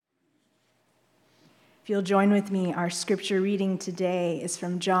you'll join with me, our scripture reading today is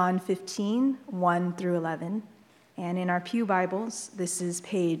from John 15, 1 through 11. And in our pew Bibles, this is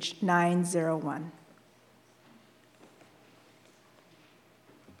page 901.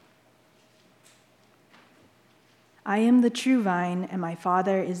 I am the true vine, and my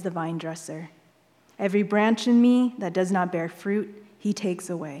Father is the vine dresser. Every branch in me that does not bear fruit, he takes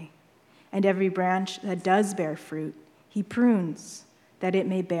away. And every branch that does bear fruit, he prunes, that it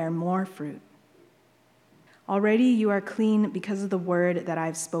may bear more fruit. Already you are clean because of the word that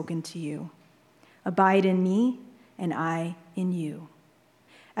I've spoken to you. Abide in me, and I in you.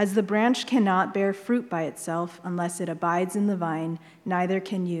 As the branch cannot bear fruit by itself unless it abides in the vine, neither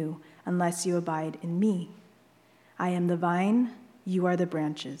can you unless you abide in me. I am the vine, you are the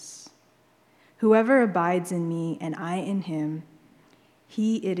branches. Whoever abides in me and I in him,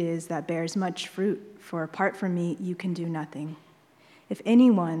 he it is that bears much fruit, for apart from me you can do nothing. If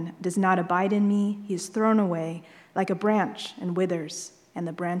anyone does not abide in me, he is thrown away like a branch and withers, and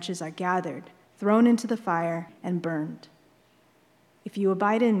the branches are gathered, thrown into the fire, and burned. If you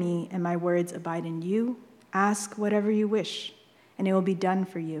abide in me and my words abide in you, ask whatever you wish, and it will be done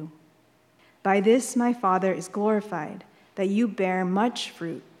for you. By this my Father is glorified, that you bear much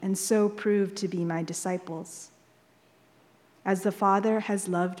fruit, and so prove to be my disciples. As the Father has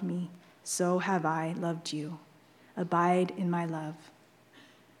loved me, so have I loved you. Abide in my love.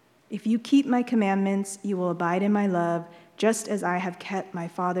 If you keep my commandments, you will abide in my love, just as I have kept my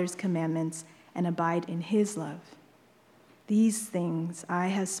Father's commandments and abide in his love. These things I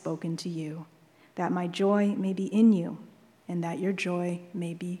have spoken to you, that my joy may be in you, and that your joy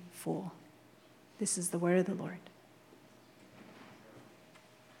may be full. This is the word of the Lord.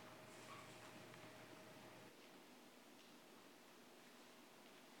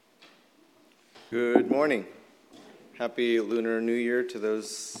 Good morning. Happy Lunar New Year to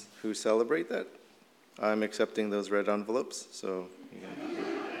those who celebrate that. I'm accepting those red envelopes, so you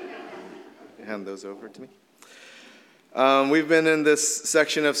can hand those over to me. We've been in this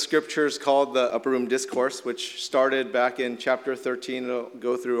section of scriptures called the Upper Room Discourse, which started back in chapter 13. It'll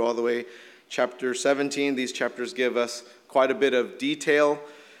go through all the way chapter 17. These chapters give us quite a bit of detail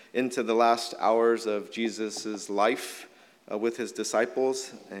into the last hours of Jesus' life with his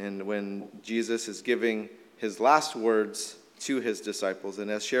disciples, and when Jesus is giving his last words to his disciples.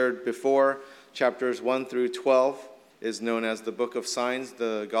 And as shared before, chapters 1 through 12 is known as the Book of Signs.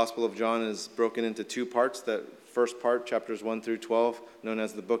 The Gospel of John is broken into two parts. That first part, chapters 1 through 12, known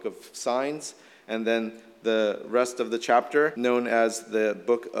as the Book of Signs, and then the rest of the chapter known as the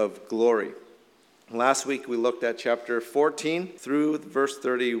Book of Glory. Last week we looked at chapter 14 through verse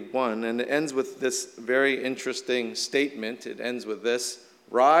 31, and it ends with this very interesting statement. It ends with this: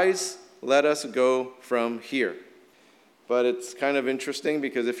 "Rise, let us go from here." But it's kind of interesting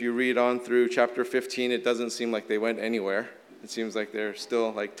because if you read on through chapter 15, it doesn't seem like they went anywhere. It seems like they're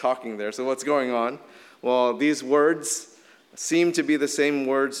still talking there. So what's going on? Well, these words seem to be the same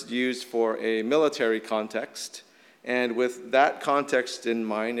words used for a military context. And with that context in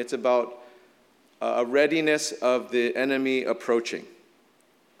mind, it's about a readiness of the enemy approaching.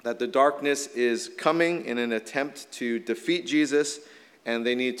 That the darkness is coming in an attempt to defeat Jesus, and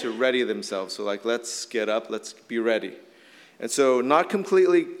they need to ready themselves. So let's get up, let's be ready. And so not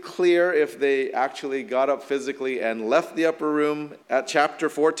completely clear if they actually got up physically and left the upper room at chapter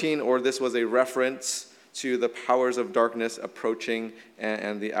 14, or this was a reference to the powers of darkness approaching,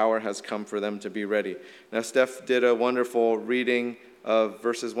 and the hour has come for them to be ready. Now, Steph did a wonderful reading of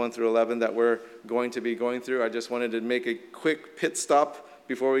verses 1 through 11 that we're going to be going through. I just wanted to make a quick pit stop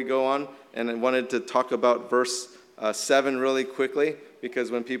before we go on, and I wanted to talk about verse 7 really quickly,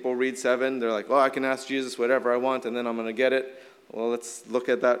 because when people read 7, they're like, "Oh, I can ask Jesus whatever I want, and then I'm going to get it." Well, let's look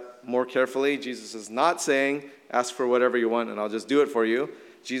at that more carefully. Jesus is not saying, "Ask for whatever you want, and I'll just do it for you."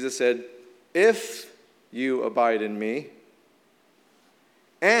 Jesus said, "If you abide in me,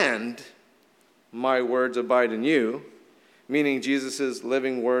 and my words abide in you," meaning Jesus'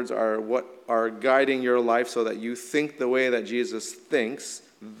 living words are what are guiding your life so that you think the way that Jesus thinks,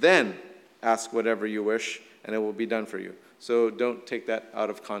 then ask whatever you wish, and it will be done for you. So don't take that out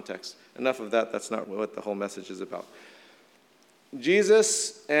of context. Enough of that. That's not what the whole message is about.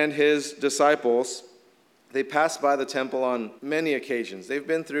 Jesus and his disciples, they passed by the temple on many occasions. They've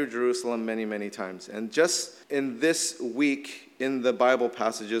been through Jerusalem many, many times. And just in this week, in the Bible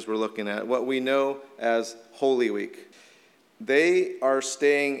passages we're looking at, what we know as Holy Week, they are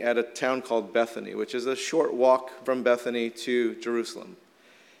staying at a town called Bethany, which is a short walk from Bethany to Jerusalem.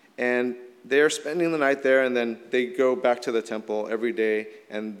 And they're spending the night there, and then they go back to the temple every day,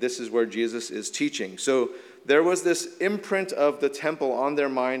 and this is where Jesus is teaching. So there was this imprint of the temple on their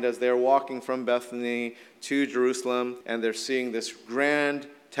mind as they're walking from Bethany to Jerusalem, and they're seeing this grand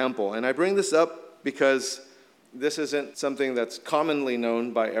temple. And I bring this up because this isn't something that's commonly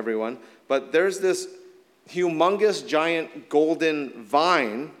known by everyone, but there's this humongous giant golden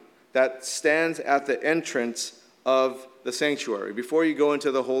vine that stands at the entrance of the sanctuary. Before you go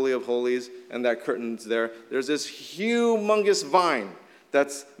into the Holy of Holies and that curtain's there, there's this humongous vine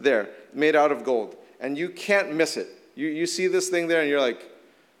that's there, made out of gold. And you can't miss it. You see this thing there and you're like,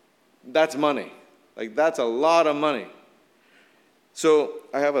 that's money. Like, that's a lot of money. So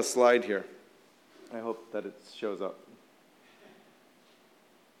I have a slide here. I hope that it shows up.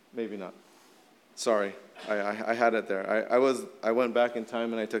 Maybe not. Sorry, I had it there. I went back in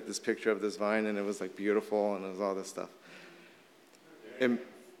time and I took this picture of this vine, and it was like beautiful, and it was all this stuff. And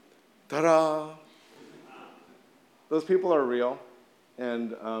ta-da! Those people are real,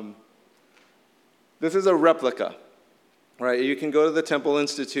 and this is a replica, right? You can go to the Temple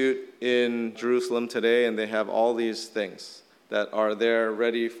Institute in Jerusalem today, and they have all these things that are there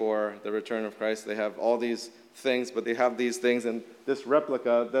ready for the return of Christ. They have all these things, but they have these things, and this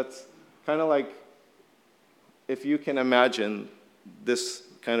replica, that's kind of like, if you can imagine this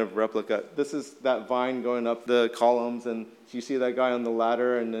kind of replica, this is that vine going up the columns, and you see that guy on the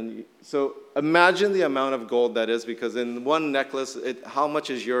ladder, and then so imagine the amount of gold that is, because in one necklace, how much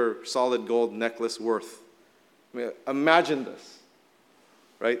is your solid gold necklace worth? I mean, imagine this,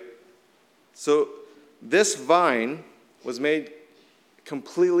 right? So this vine was made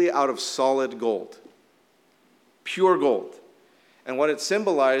completely out of solid gold, pure gold. And what it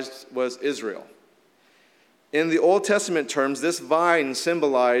symbolized was Israel. In the Old Testament terms, this vine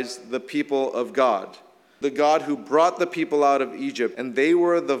symbolized the people of God, the God who brought the people out of Egypt, and they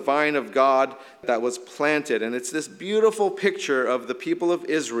were the vine of God that was planted. And it's this beautiful picture of the people of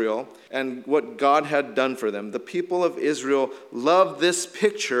Israel and what God had done for them. The people of Israel loved this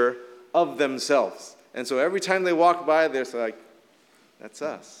picture of themselves. And so every time they walked by, they're like, that's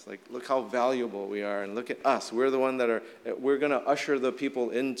us. Like, look how valuable we are, and look at us. We're the one we're going to usher the people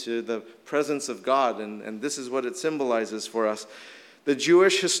into the presence of God, and this is what it symbolizes for us. The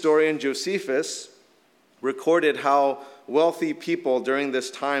Jewish historian Josephus recorded how wealthy people during this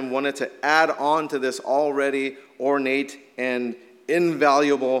time wanted to add on to this already ornate and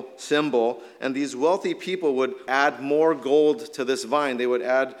invaluable symbol, and these wealthy people would add more gold to this vine. They would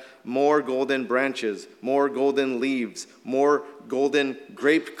add more golden branches, more golden leaves, more golden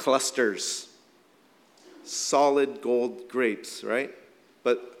grape clusters. Solid gold grapes, right?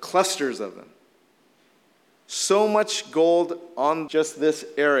 But clusters of them. So much gold on just this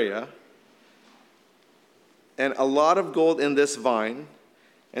area, and a lot of gold in this vine.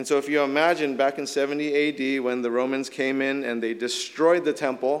 And so if you imagine back in 70 AD when the Romans came in and they destroyed the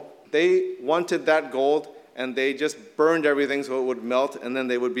temple, they wanted that gold and they just burned everything so it would melt, and then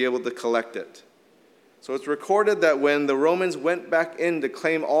they would be able to collect it. So it's recorded that when the Romans went back in to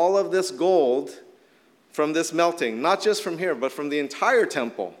claim all of this gold from this melting, not just from here, but from the entire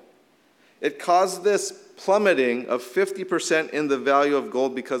temple, it caused this plummeting of 50% in the value of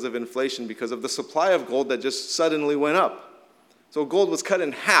gold because of inflation, because of the supply of gold that just suddenly went up. So gold was cut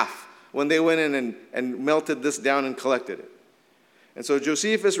in half when they went in and melted this down and collected it. And so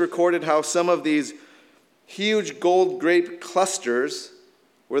Josephus recorded how some of these huge gold grape clusters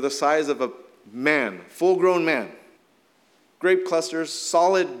were the size of a man, full-grown man. Grape clusters,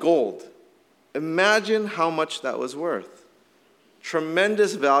 solid gold. Imagine how much that was worth.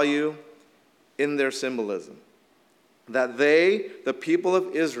 Tremendous value in their symbolism. That they, the people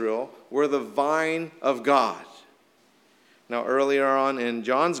of Israel, were the vine of God. Now, earlier on in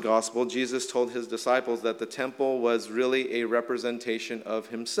John's Gospel, Jesus told his disciples that the temple was really a representation of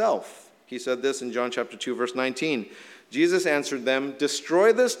himself. He said this in John chapter 2, verse 19. Jesus answered them,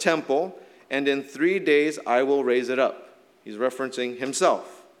 "Destroy this temple, and in 3 days I will raise it up." He's referencing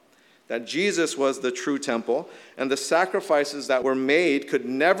himself. That Jesus was the true temple, and the sacrifices that were made could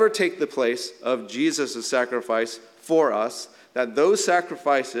never take the place of Jesus' sacrifice for us, that those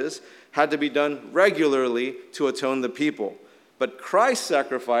sacrifices had to be done regularly to atone the people. But Christ's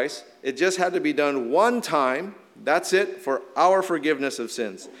sacrifice, it just had to be done one time. That's it, for our forgiveness of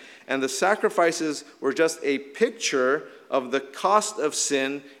sins. And the sacrifices were just a picture of the cost of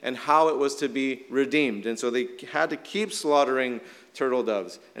sin and how it was to be redeemed. And so they had to keep slaughtering turtle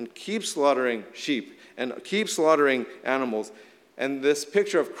doves and keep slaughtering sheep and keep slaughtering animals. And this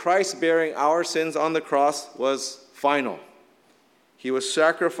picture of Christ bearing our sins on the cross was final. He was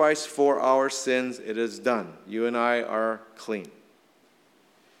sacrificed for our sins. It is done. You and I are clean.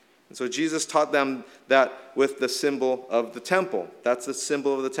 And so Jesus taught them that with the symbol of the temple. That's the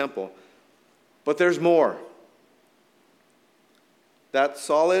symbol of the temple. But there's more. that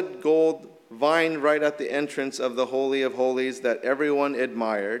solid gold vine right at the entrance of the Holy of Holies that everyone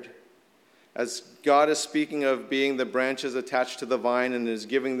admired, as God is speaking of being the branches attached to the vine and is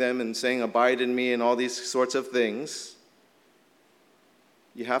giving them and saying, abide in me and all these sorts of things,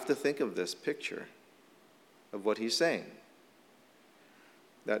 you have to think of this picture of what he's saying.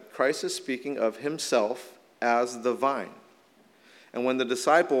 That Christ is speaking of himself as the vine. And when the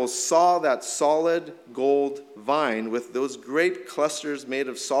disciples saw that solid gold vine with those grape clusters made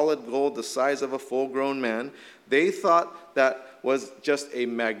of solid gold the size of a full-grown man, they thought that was just a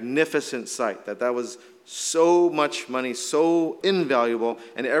magnificent sight, that was so much money, so invaluable,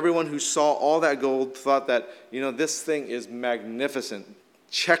 and everyone who saw all that gold thought that, this thing is magnificent.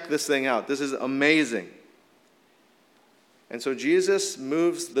 Check this thing out. This is amazing. And so Jesus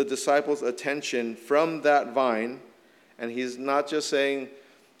moves the disciples' attention from that vine, and he's not just saying,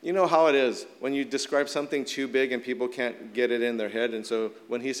 you know how it is when you describe something too big and people can't get it in their head. And so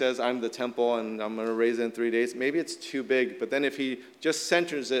when he says, I'm the temple and I'm going to raise it in 3 days, maybe it's too big. But then if he just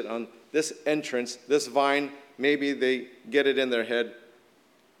centers it on this entrance, this vine, maybe they get it in their head.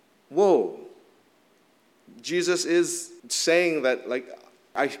 Whoa. Jesus is saying that,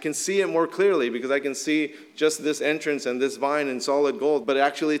 I can see it more clearly because I can see just this entrance and this vine in solid gold, but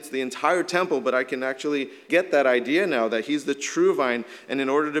actually it's the entire temple, but I can actually get that idea now that he's the true vine, and in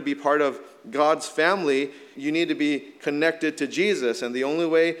order to be part of God's family, you need to be connected to Jesus, and the only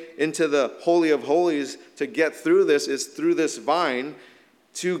way into the Holy of Holies to get through this is through this vine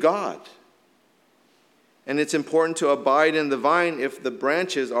to God. And it's important to abide in the vine if the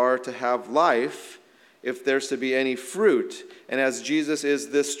branches are to have life, if there's to be any fruit. And as Jesus is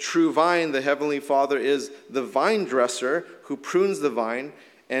this true vine, the Heavenly Father is the vine dresser who prunes the vine,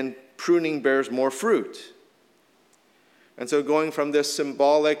 and pruning bears more fruit. And so going from this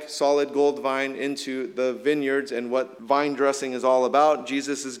symbolic solid gold vine into the vineyards and what vine dressing is all about,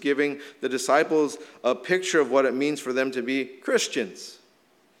 Jesus is giving the disciples a picture of what it means for them to be Christians.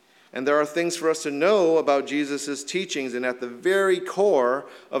 And there are things for us to know about Jesus' teachings, and at the very core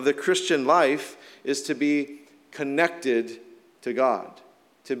of the Christian life is to be connected to God,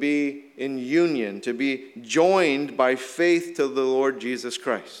 to be in union, to be joined by faith to the Lord Jesus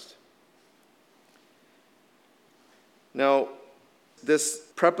Christ. Now, this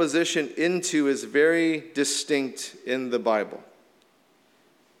preposition into is very distinct in the Bible.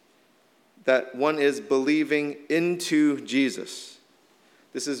 That one is believing into Jesus.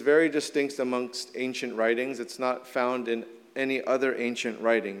 This is very distinct amongst ancient writings. It's not found in any other ancient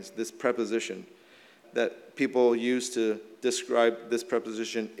writings, this preposition that people use to describe this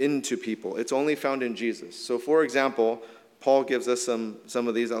preposition into people. It's only found in Jesus. So for example, Paul gives us some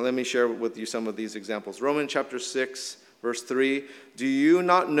of these. Let me share with you some of these examples. Romans chapter 6, verse 3. Do you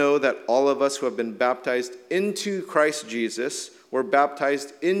not know that all of us who have been baptized into Christ Jesus were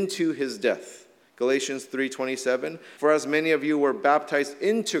baptized into his death? Galatians 3:27, for as many of you were baptized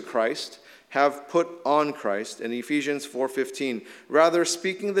into Christ, have put on Christ. And Ephesians 4:15, rather,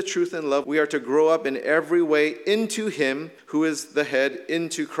 speaking the truth in love, we are to grow up in every way into him who is the head,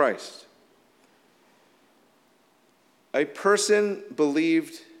 into Christ. A person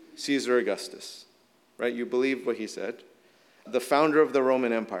believed Caesar Augustus, right? You believe what he said. The founder of the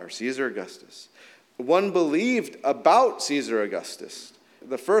Roman Empire, Caesar Augustus. One believed about Caesar Augustus.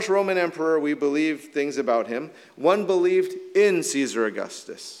 The first Roman emperor, we believe things about him. One believed in Caesar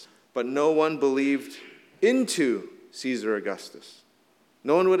Augustus, but no one believed into Caesar Augustus.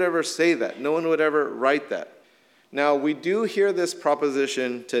 No one would ever say that. No one would ever write that. Now, we do hear this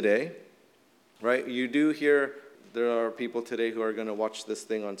proposition today, right? You do hear there are people today who are going to watch this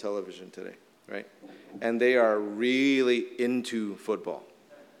thing on television today, right? And they are really into football,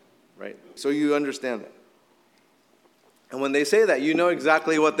 right? So you understand that. And when they say that, you know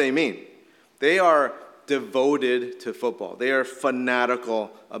exactly what they mean. They are devoted to football. They are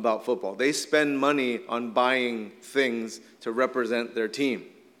fanatical about football. They spend money on buying things to represent their team.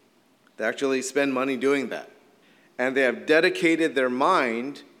 They actually spend money doing that. And they have dedicated their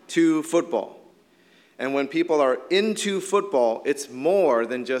mind to football. And when people are into football, it's more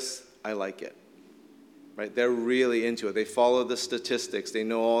than just, I like it. Right? They're really into it. They follow the statistics. They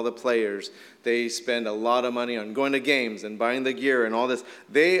know all the players. They spend a lot of money on going to games and buying the gear and all this.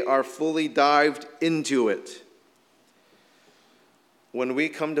 They are fully dived into it. When we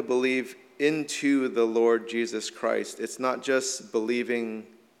come to believe into the Lord Jesus Christ, it's not just believing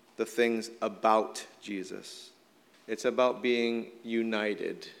the things about Jesus. It's about being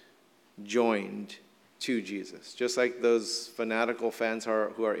united, joined to Jesus. Just like those fanatical fans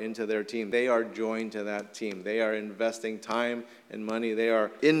who are into their team. They are joined to that team. They are investing time and money. They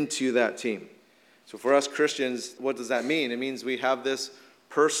are into that team. So for us Christians, what does that mean? It means we have this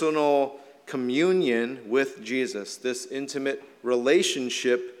personal communion with Jesus, this intimate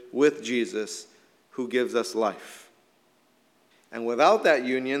relationship with Jesus who gives us life. And without that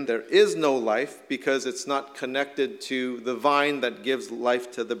union, there is no life because it's not connected to the vine that gives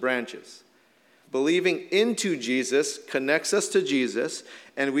life to the branches. Believing into Jesus connects us to Jesus,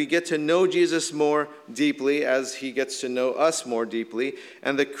 and we get to know Jesus more deeply as he gets to know us more deeply.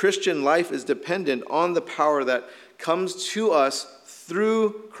 And the Christian life is dependent on the power that comes to us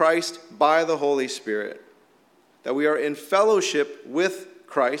through Christ by the Holy Spirit. That we are in fellowship with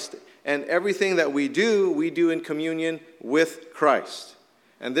Christ, and everything that we do in communion with Christ.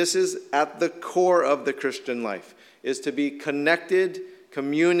 And this is at the core of the Christian life, is to be connected,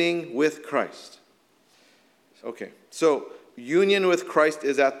 communing with Christ. Okay, so union with Christ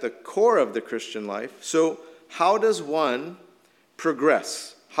is at the core of the Christian life. So how does one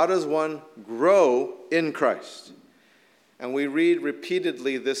progress? How does one grow in Christ? And we read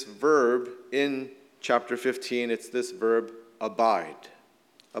repeatedly this verb in chapter 15. It's this verb, abide.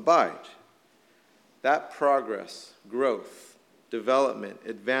 Abide. That progress, growth, development,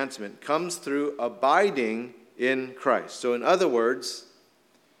 advancement comes through abiding in Christ. So in other words,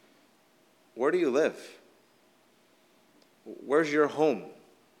 where do you live? Where's your home?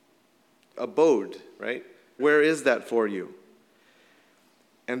 Abode, right? Where is that for you?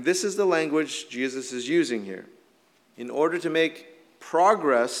 And this is the language Jesus is using here. In order to make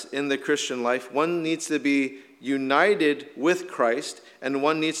progress in the Christian life, one needs to be united with Christ, and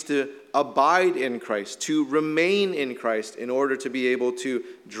one needs to abide in Christ, to remain in Christ in order to be able to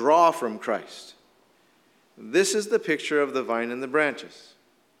draw from Christ. This is the picture of the vine and the branches.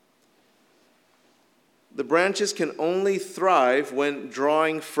 The branches can only thrive when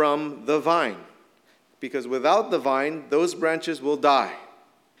drawing from the vine, because without the vine, those branches will die.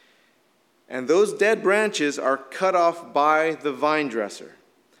 And those dead branches are cut off by the vine dresser.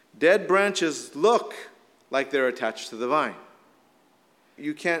 Dead branches look like they're attached to the vine.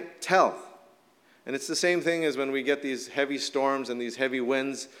 You can't tell. And it's the same thing as when we get these heavy storms and these heavy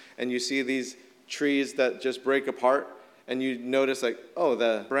winds, and you see these trees that just break apart, and you notice like, oh,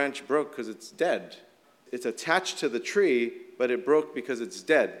 the branch broke because it's dead. It's attached to the tree, but it broke because it's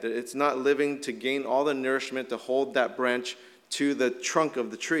dead. It's not living to gain all the nourishment to hold that branch to the trunk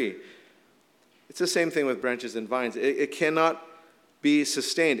of the tree. It's the same thing with branches and vines. It cannot be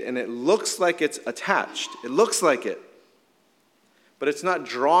sustained, and it looks like it's attached. It looks like it, but it's not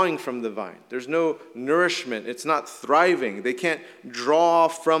drawing from the vine. There's no nourishment. It's not thriving. They can't draw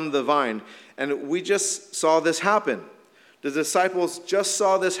from the vine. And we just saw this happen. The disciples just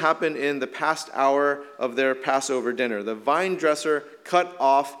saw this happen in the past hour of their Passover dinner. The vine dresser cut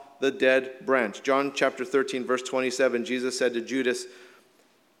off the dead branch. John chapter 13, verse 27, Jesus said to Judas,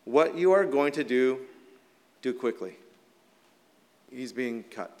 "What you are going to do quickly." He's being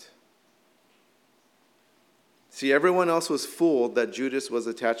cut. See, everyone else was fooled that Judas was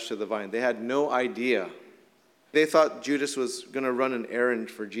attached to the vine. They had no idea. They thought Judas was going to run an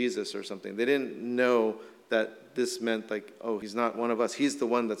errand for Jesus or something. They didn't know that this meant like, oh, he's not one of us. He's the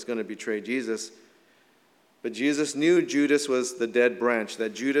one that's going to betray Jesus. But Jesus knew Judas was the dead branch,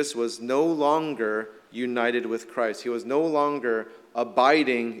 that Judas was no longer united with Christ. He was no longer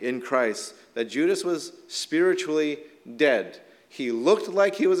abiding in Christ, that Judas was spiritually dead. He looked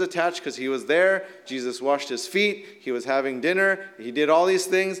like he was attached because he was there. Jesus washed his feet. He was having dinner. He did all these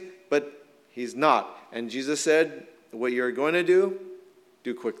things, but he's not. And Jesus said, what you're going to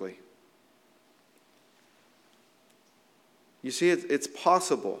do quickly. You see, it's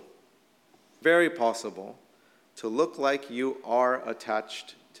possible, very possible, to look like you are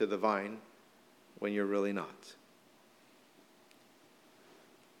attached to the vine when you're really not.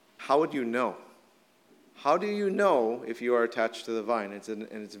 How would you know? How do you know if you are attached to the vine? It's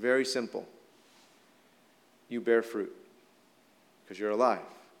very simple. You bear fruit because you're alive.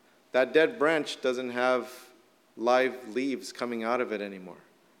 That dead branch doesn't have live leaves coming out of it anymore.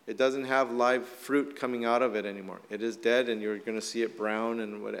 It doesn't have live fruit coming out of it anymore. It is dead, and you're going to see it brown,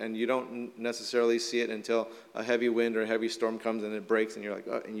 and you don't necessarily see it until a heavy wind or a heavy storm comes and it breaks, and you're like,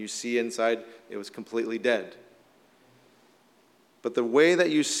 oh, and you see inside it was completely dead. But the way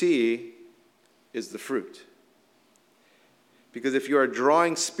that you see is the fruit. Because if you are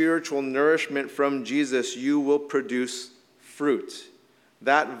drawing spiritual nourishment from Jesus, you will produce fruit.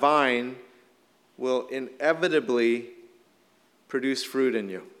 That vine will inevitably produce fruit in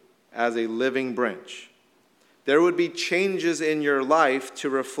you as a living branch. There would be changes in your life to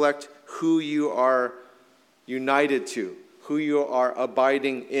reflect who you are united to, who you are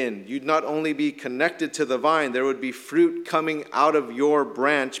abiding in. You'd not only be connected to the vine, there would be fruit coming out of your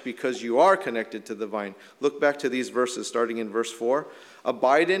branch because you are connected to the vine. Look back to these verses, starting in verse 4.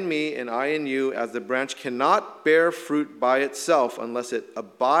 Abide in me, and I in you, as the branch cannot bear fruit by itself unless it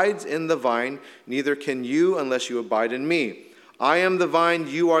abides in the vine, neither can you unless you abide in me. I am the vine,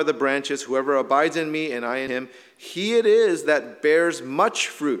 you are the branches. Whoever abides in me, and I in him, he it is that bears much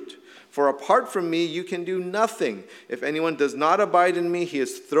fruit. For apart from me, you can do nothing. If anyone does not abide in me, he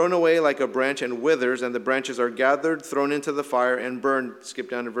is thrown away like a branch and withers, and the branches are gathered, thrown into the fire, and burned. Skip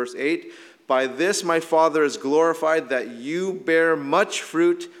down to verse 8. By this my Father is glorified, that you bear much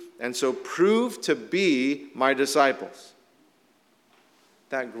fruit, and so prove to be my disciples.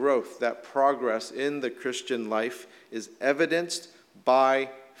 That growth, that progress in the Christian life is evidenced by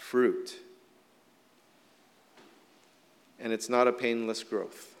fruit. And it's not a painless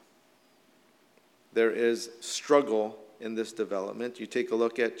growth. There is struggle in this development. You take a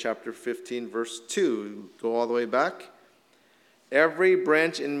look at chapter 15, verse 2. Go all the way back. Every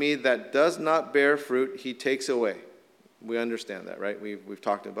branch in me that does not bear fruit, he takes away. We understand that, right? We've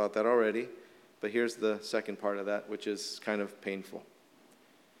talked about that already. But here's the second part of that, which is kind of painful.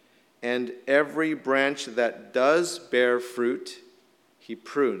 And every branch that does bear fruit, he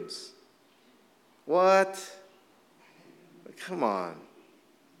prunes. What? Come on.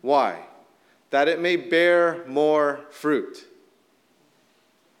 Why? That it may bear more fruit.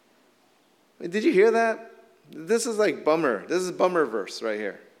 Did you hear that? This is like bummer. This is bummer verse right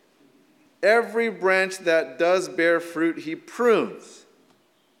here. Every branch that does bear fruit, he prunes,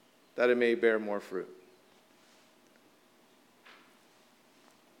 that it may bear more fruit.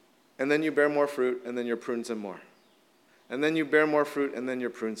 And then you bear more fruit, and then you're pruned some more. And then you bear more fruit, and then you're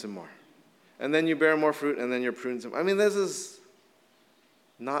pruned some more. And then you bear more fruit, and then you're pruned some more. I mean, this is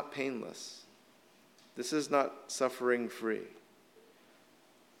not painless. This is not suffering free.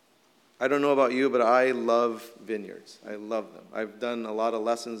 I don't know about you, but I love vineyards. I love them. I've done a lot of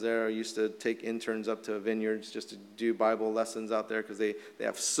lessons there. I used to take interns up to vineyards just to do Bible lessons out there because they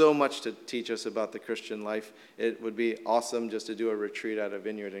have so much to teach us about the Christian life. It would be awesome just to do a retreat at a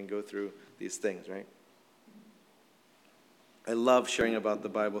vineyard and go through these things, right? I love sharing about the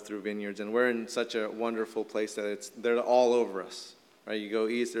Bible through vineyards, and we're in such a wonderful place that they're all over us. Right, you go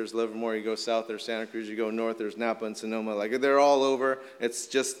east, there's Livermore. You go south, there's Santa Cruz. You go north, there's Napa and Sonoma. Like, they're all over. It's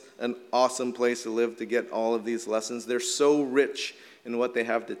just an awesome place to live to get all of these lessons. They're so rich in what they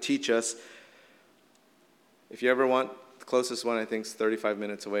have to teach us. If you ever want, the closest one I think is 35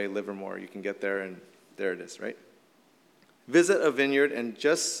 minutes away, Livermore. You can get there, and there it is, right? Visit a vineyard and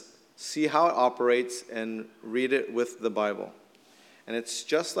just see how it operates and read it with the Bible. And it's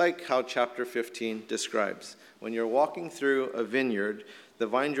just like how chapter 15 describes. When you're walking through a vineyard, the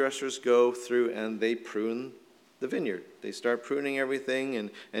vine dressers go through and they prune the vineyard. They start pruning everything,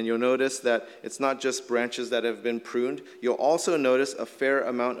 and you'll notice that it's not just branches that have been pruned. You'll also notice a fair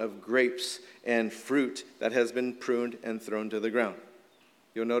amount of grapes and fruit that has been pruned and thrown to the ground.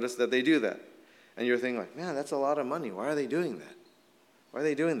 You'll notice that they do that. And you're thinking like, man, that's a lot of money. Why are they doing that? Why are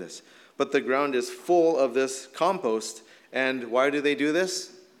they doing this? But the ground is full of this compost. And why do they do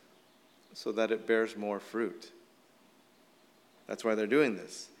this? So that it bears more fruit. That's why they're doing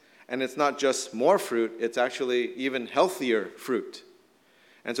this. And it's not just more fruit, it's actually even healthier fruit.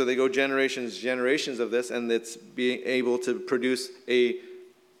 And so they go generations of this, and it's being able to produce a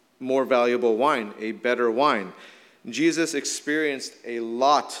more valuable wine, a better wine. Jesus experienced a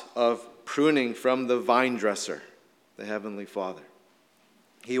lot of pruning from the vine dresser, the Heavenly Father.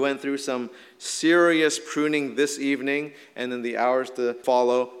 He went through some serious pruning this evening and in the hours to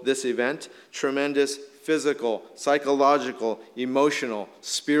follow this event. Tremendous physical, psychological, emotional,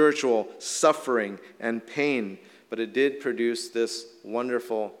 spiritual suffering and pain. But it did produce this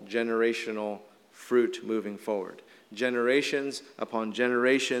wonderful generational fruit moving forward. Generations upon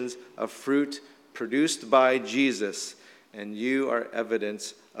generations of fruit produced by Jesus. And you are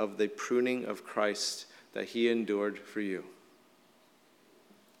evidence of the pruning of Christ that he endured for you.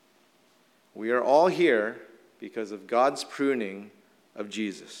 We are all here because of God's pruning of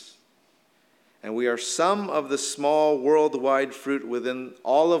Jesus. And we are some of the small worldwide fruit within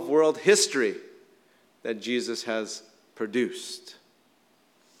all of world history that Jesus has produced.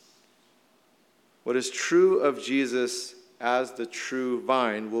 What is true of Jesus as the true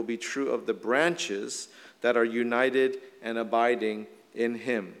vine will be true of the branches that are united and abiding in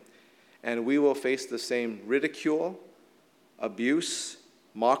him. And we will face the same ridicule, abuse,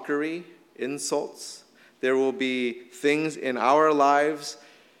 mockery, insults. There will be things in our lives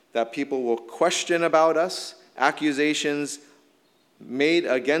that people will question about us, accusations made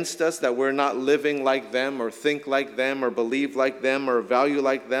against us, that we're not living like them or think like them or believe like them or value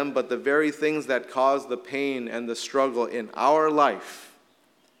like them, but the very things that cause the pain and the struggle in our life,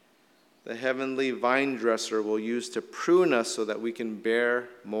 the heavenly vine dresser will use to prune us so that we can bear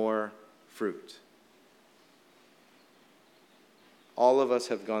more fruit. All of us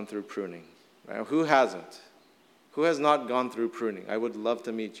have gone through pruning. Right? Who hasn't? Who has not gone through pruning? I would love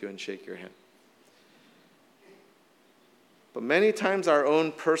to meet you and shake your hand. But many times our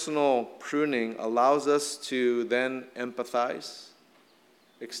own personal pruning allows us to then empathize,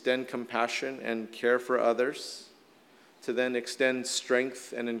 extend compassion and care for others, to then extend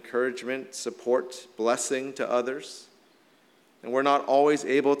strength and encouragement, support, blessing to others. And we're not always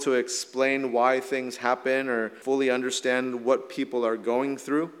able to explain why things happen or fully understand what people are going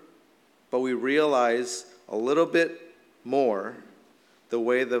through, but we realize a little bit more the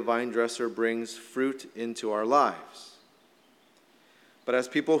way the vine dresser brings fruit into our lives. But as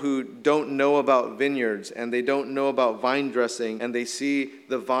people who don't know about vineyards and they don't know about vine dressing, and they see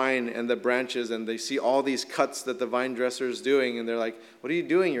the vine and the branches and they see all these cuts that the vine dresser is doing, and they're like, what are you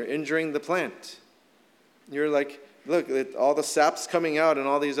doing? You're injuring the plant. You're like, look, all the sap's coming out and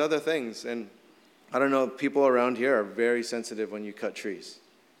all these other things. And I don't know, people around here are very sensitive when you cut trees.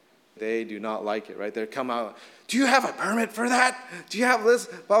 They do not like it, right? They come out, do you have a permit for that? Do you have this,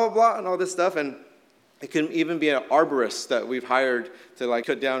 blah, blah, blah, and all this stuff. And it can even be an arborist that we've hired to like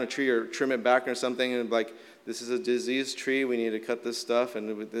cut down a tree or trim it back or something, and like, this is a diseased tree, we need to cut this stuff,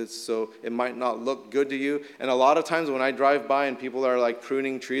 and with this, so it might not look good to you. And a lot of times when I drive by and people are like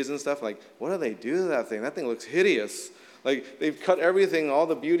pruning trees and stuff, like, what do they do to that thing? That thing looks hideous. Like, they've cut everything, all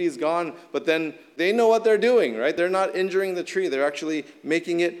the beauty's gone, but then they know what they're doing, right? They're not injuring the tree. They're actually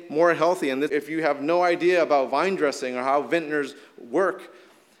making it more healthy. And if you have no idea about vine dressing or how vintners work,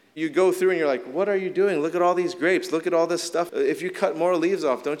 you go through and you're like, what are you doing? Look at all these grapes. Look at all this stuff. If you cut more leaves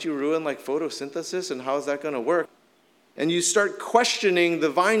off, don't you ruin like photosynthesis? And how is that going to work? And you start questioning the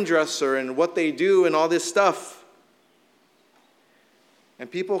vine dresser and what they do and all this stuff. And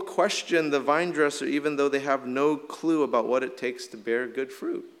people question the vine dresser even though they have no clue about what it takes to bear good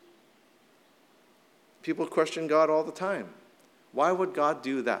fruit. People question God all the time. Why would God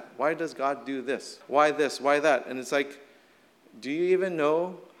do that? Why does God do this? Why this? Why that? And it's like, do you even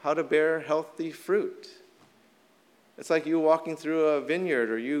know how to bear healthy fruit? It's like you walking through a vineyard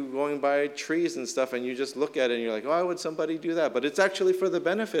or you going by trees and stuff, and you just look at it and you're like, why would somebody do that? But it's actually for the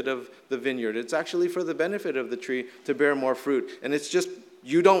benefit of the vineyard. It's actually for the benefit of the tree to bear more fruit. And it's just,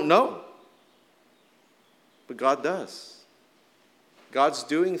 you don't know. But God does. God's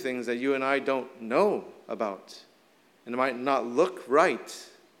doing things that you and I don't know about. And it might not look right,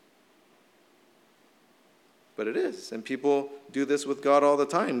 but it is. And people do this with God all the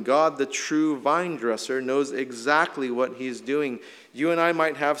time. God, the true vine dresser, knows exactly what he's doing. You and I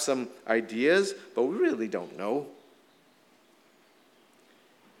might have some ideas, but we really don't know.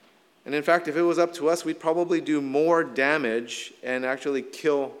 And in fact, if it was up to us, we'd probably do more damage and actually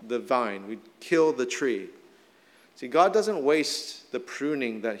kill the vine. We'd kill the tree. See, God doesn't waste the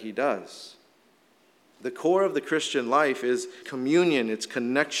pruning that he does. The core of the Christian life is communion, it's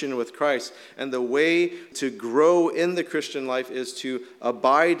connection with Christ. And the way to grow in the Christian life is to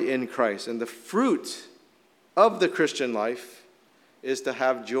abide in Christ. And the fruit of the Christian life is to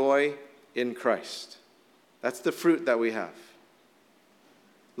have joy in Christ. That's the fruit that we have.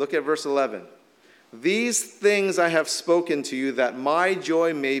 Look at verse 11. These things I have spoken to you, that my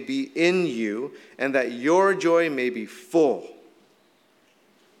joy may be in you, and that your joy may be full.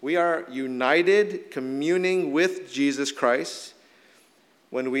 We are united, communing with Jesus Christ.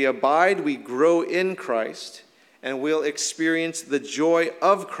 When we abide, we grow in Christ, and we'll experience the joy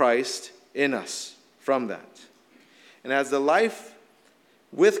of Christ in us from that. And as the life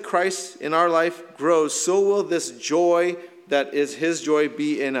with Christ in our life grows, so will this joy that is his joy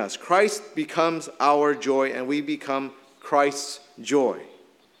be in us. Christ becomes our joy, and we become Christ's joy.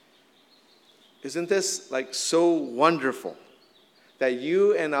 Isn't this like so wonderful? That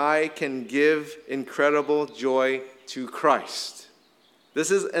you and I can give incredible joy to Christ. This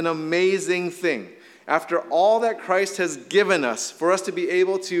is an amazing thing. After all that Christ has given us, for us to be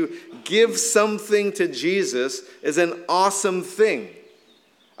able to give something to Jesus is an awesome thing.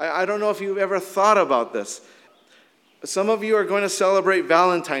 I don't know if you've ever thought about this. Some of you are going to celebrate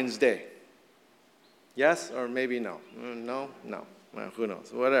Valentine's Day. Yes, or maybe no. No. Well, who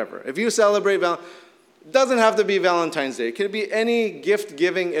knows? Whatever. If you celebrate Valentine's Day, it doesn't have to be Valentine's Day. It could be any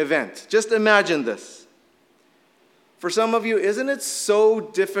gift-giving event. Just imagine this. For some of you, isn't it so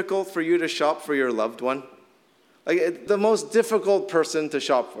difficult for you to shop for your loved one? Like, the most difficult person to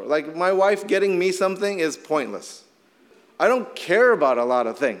shop for. Like, my wife getting me something is pointless. I don't care about a lot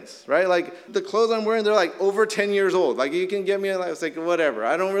of things, right? Like the clothes I'm wearing, they're like over 10 years old. Like you can get me, it's like whatever.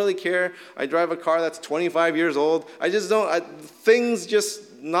 I don't really care. I drive a car that's 25 years old. I just don't, things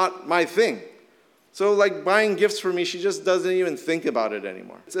just not my thing. So like buying gifts for me, she just doesn't even think about it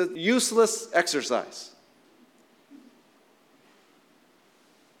anymore. It's a useless exercise.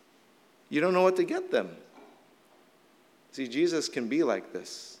 You don't know what to get them. See, Jesus can be like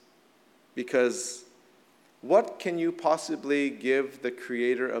this because what can you possibly give the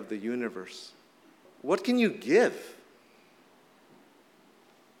creator of the universe? What can you give?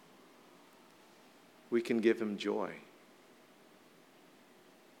 We can give him joy.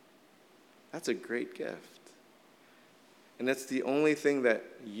 That's a great gift. And that's the only thing that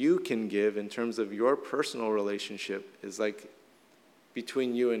you can give in terms of your personal relationship is like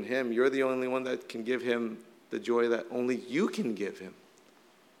between you and him. You're the only one that can give him the joy that only you can give him.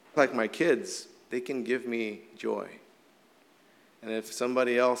 Like my kids, they can give me joy. And if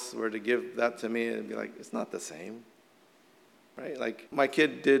somebody else were to give that to me, it'd be like, it's not the same. Right? Like my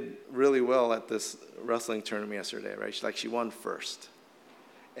kid did really well at this wrestling tournament yesterday, right? She won first.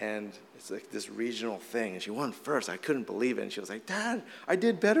 And it's like this regional thing. And she won first. I couldn't believe it. And she was like, Dad, I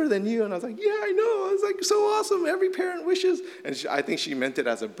did better than you. And I was like, yeah, I know. I was like, so awesome. Every parent wishes. And I think she meant it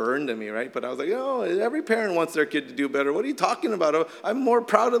as a burn to me, right? But I was like, oh, every parent wants their kid to do better. What are you talking about? I'm more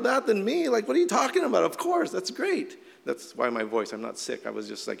proud of that than me. Like, what are you talking about? Of course, that's great. That's why my voice, I'm not sick. I was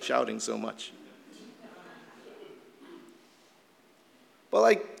just like shouting so much. But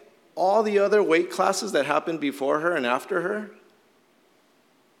like all the other weight classes that happened before her and after her,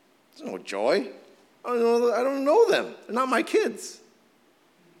 there's no joy. I don't know them. They're not my kids.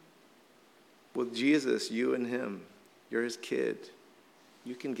 With Jesus, you and him, you're his kid.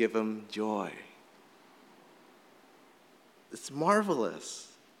 You can give him joy. It's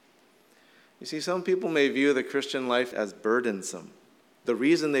marvelous. You see, some people may view the Christian life as burdensome. The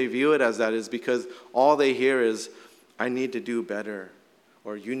reason they view it as that is because all they hear is, I need to do better.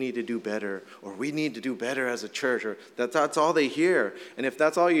 Or you need to do better, or we need to do better as a church, or that's all they hear. And if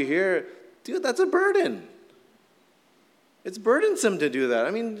that's all you hear, dude, that's a burden. It's burdensome to do that. I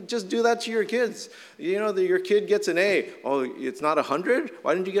mean, just do that to your kids. You know, your kid gets an A. Oh, it's not 100?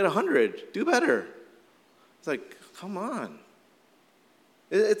 Why didn't you get 100? Do better. It's like, come on.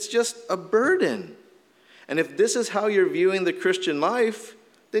 It's just a burden. And if this is how you're viewing the Christian life,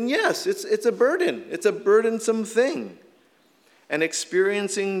 then yes, it's a burden. It's a burdensome thing. And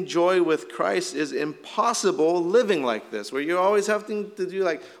experiencing joy with Christ is impossible living like this, where you always have to do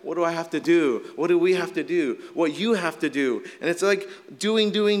like, what do I have to do? What do we have to do? What you have to do? And it's like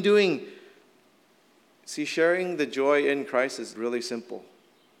doing. See, sharing the joy in Christ is really simple.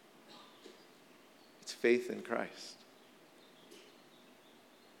 It's faith in Christ.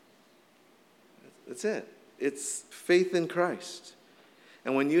 That's it. It's faith in Christ.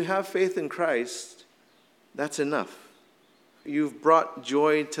 And when you have faith in Christ, that's enough. You've brought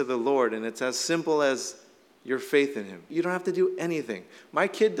joy to the Lord, and it's as simple as your faith in him. You don't have to do anything. My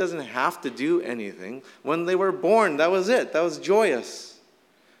kid doesn't have to do anything. When they were born, that was it. That was joyous.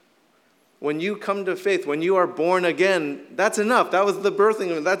 When you come to faith, when you are born again, that's enough. That was the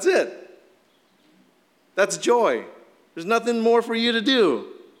birthing. That's it. That's joy. There's nothing more for you to do.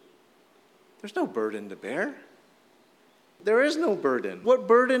 There's no burden to bear. There is no burden. What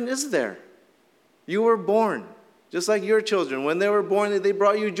burden is there? You were born. Just like your children, when they were born, they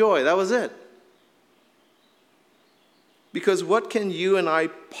brought you joy. That was it. Because what can you and I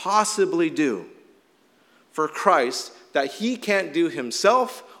possibly do for Christ that he can't do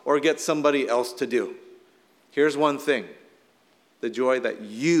himself or get somebody else to do? Here's one thing. The joy that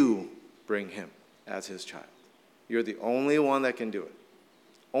you bring him as his child. You're the only one that can do it.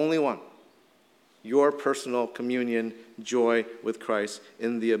 Only one. Your personal communion, joy with Christ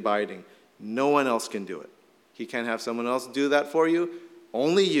in the abiding. No one else can do it. He can't have someone else do that for you.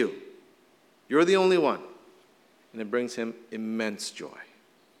 Only you. You're the only one. And it brings him immense joy.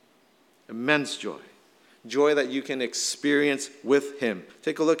 Immense joy. Joy that you can experience with him.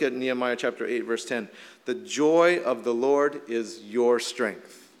 Take a look at Nehemiah chapter 8, verse 10. The joy of the Lord is your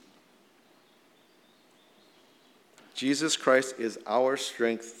strength. Jesus Christ is our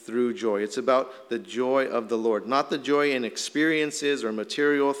strength through joy. It's about the joy of the Lord, not the joy in experiences or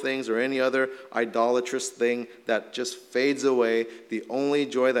material things or any other idolatrous thing that just fades away. The only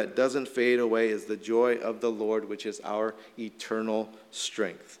joy that doesn't fade away is the joy of the Lord, which is our eternal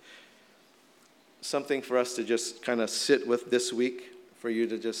strength. Something for us to just kind of sit with this week, for you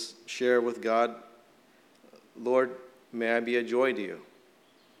to just share with God. Lord, may I be a joy to you.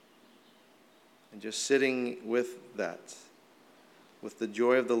 And just sitting with that, with the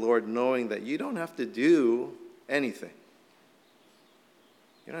joy of the Lord, knowing that you don't have to do anything.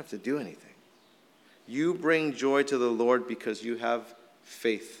 You don't have to do anything. You bring joy to the Lord because you have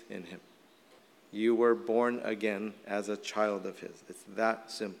faith in him. You were born again as a child of his. It's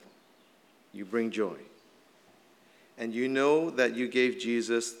that simple. You bring joy. And you know that you gave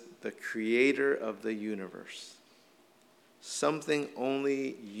Jesus, the creator of the universe, something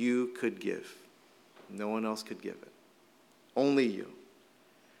only you could give. No one else could give it. Only you.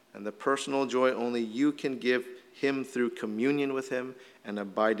 And the personal joy only you can give him through communion with him and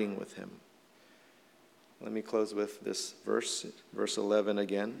abiding with him. Let me close with this verse 11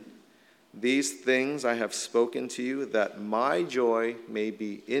 again. These things I have spoken to you, that my joy may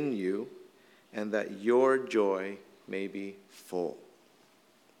be in you, and that your joy may be full.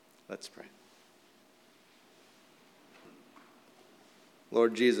 Let's pray.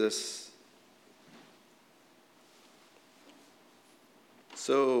 Lord Jesus,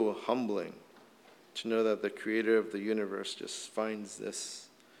 so humbling to know that the creator of the universe just finds this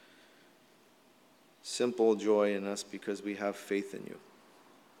simple joy in us because we have faith in you.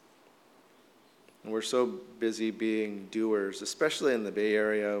 And we're so busy being doers, especially in the Bay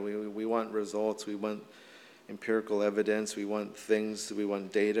Area. We want results, we want empirical evidence, we want things, we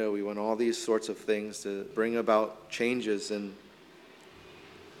want data, we want all these sorts of things to bring about changes. And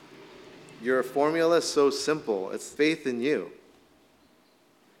your formula is so simple. It's faith in you.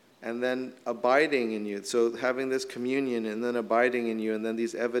 And then abiding in you. So having this communion and then abiding in you, and then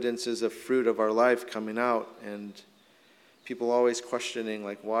these evidences of fruit of our life coming out, and people always questioning,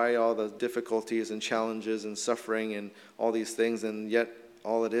 like, why all the difficulties and challenges and suffering and all these things, and yet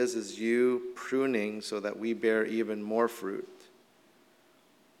all it is you pruning so that we bear even more fruit.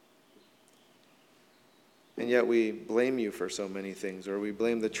 And yet we blame you for so many things, or we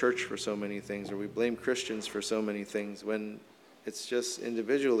blame the church for so many things, or we blame Christians for so many things, when it's just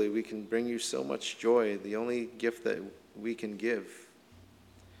individually we can bring you so much joy, the only gift that we can give.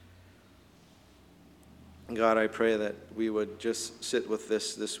 God, I pray that we would just sit with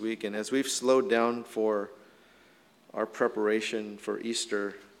this week, and as we've slowed down for our preparation for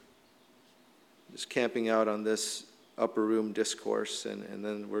Easter, just camping out on this upper room discourse, and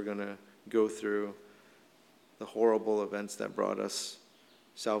then we're going to go through the horrible events that brought us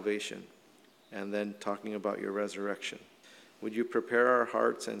salvation, and then talking about your resurrection. Would you prepare our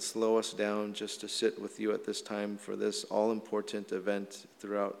hearts and slow us down just to sit with you at this time for this all-important event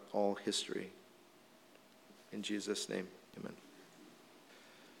throughout all history? In Jesus' name, amen.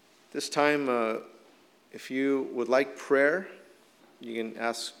 This time, if you would like prayer, you can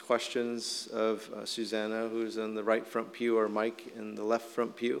ask questions of Susanna, who's in the right front pew, or Mike in the left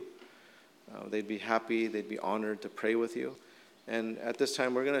front pew. They'd be happy, they'd be honored to pray with you. And at this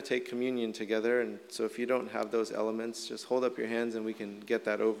time, we're going to take communion together. And so if you don't have those elements, just hold up your hands and we can get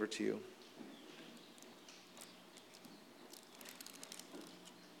that over to you.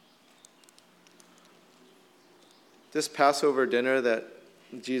 This Passover dinner that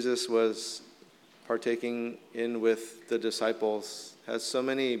Jesus was partaking in with the disciples has so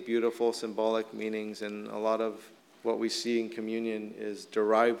many beautiful symbolic meanings, and a lot of what we see in communion is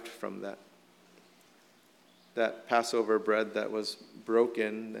derived from that. That Passover bread that was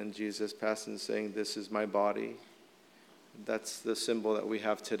broken, and Jesus passed and saying, "This is my body." That's the symbol that we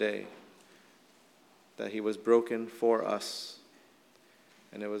have today, that he was broken for us,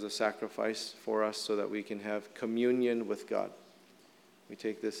 and it was a sacrifice for us so that we can have communion with God. We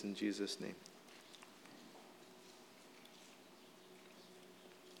take this in Jesus' name.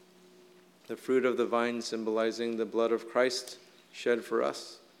 The fruit of the vine symbolizing the blood of Christ shed for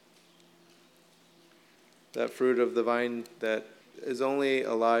us. That fruit of the vine that is only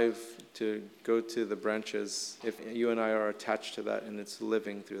alive to go to the branches if you and I are attached to that, and it's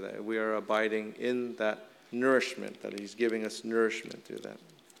living through that. We are abiding in that nourishment, that he's giving us nourishment through that.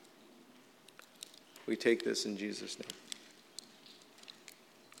 We take this in Jesus' name.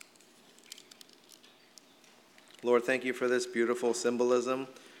 Lord, thank you for this beautiful symbolism.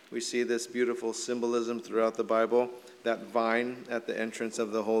 We see this beautiful symbolism throughout the Bible, that vine at the entrance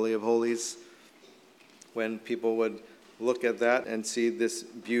of the Holy of Holies. When people would look at that and see this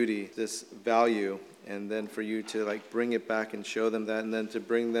beauty, this value, and then for you to bring it back and show them that, and then to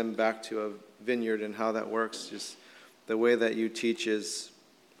bring them back to a vineyard and how that works, just the way that you teach is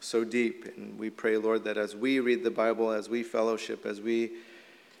so deep. And we pray, Lord, that as we read the Bible, as we fellowship, as we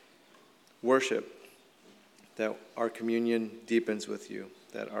worship, that our communion deepens with you,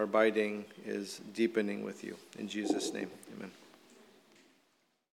 that our abiding is deepening with you. In Jesus' name, amen.